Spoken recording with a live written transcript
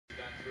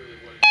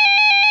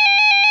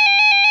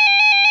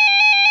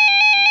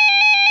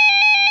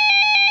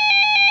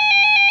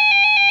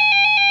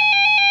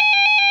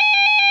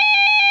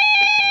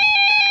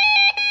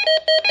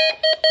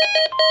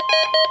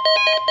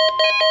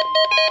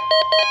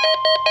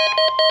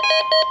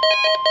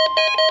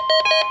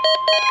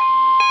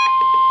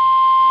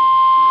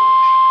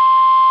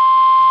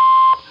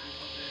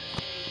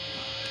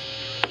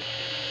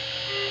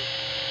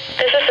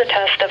This is a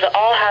test of the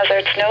All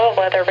Hazards NOAA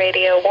Weather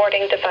Radio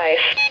warning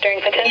device.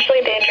 During potentially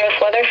dangerous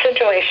weather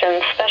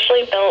situations,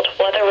 specially built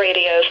weather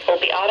radios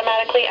will be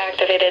automatically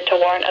activated to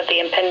warn of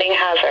the impending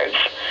hazards.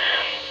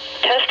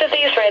 Test of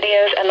these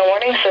radios and the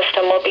warning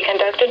system will be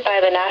conducted by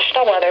the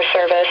National Weather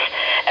Service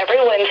every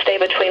Wednesday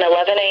between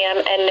 11 a.m.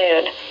 and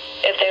noon.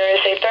 If there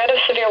is a threat of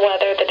severe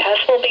weather, the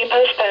test will be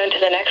postponed to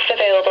the next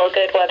available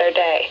good weather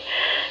day.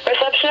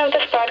 Reception of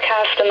this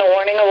broadcast and the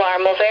warning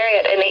alarm will vary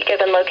at any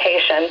given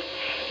location.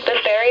 This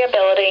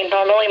variability,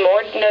 normally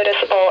more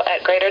noticeable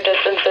at greater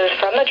distances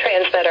from the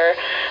transmitter,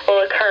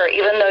 will occur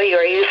even though you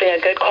are using a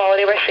good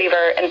quality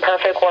receiver in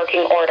perfect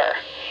working order.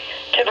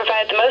 To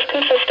provide the most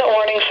consistent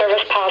warning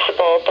service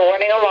possible, the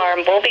warning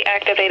alarm will be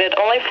activated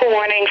only for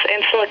warnings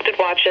and selected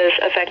watches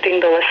affecting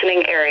the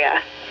listening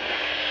area.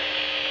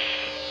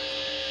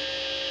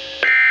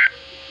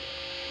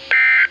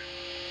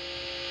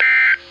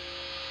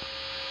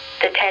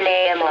 The 10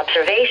 a.m.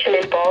 observation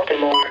in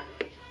Baltimore.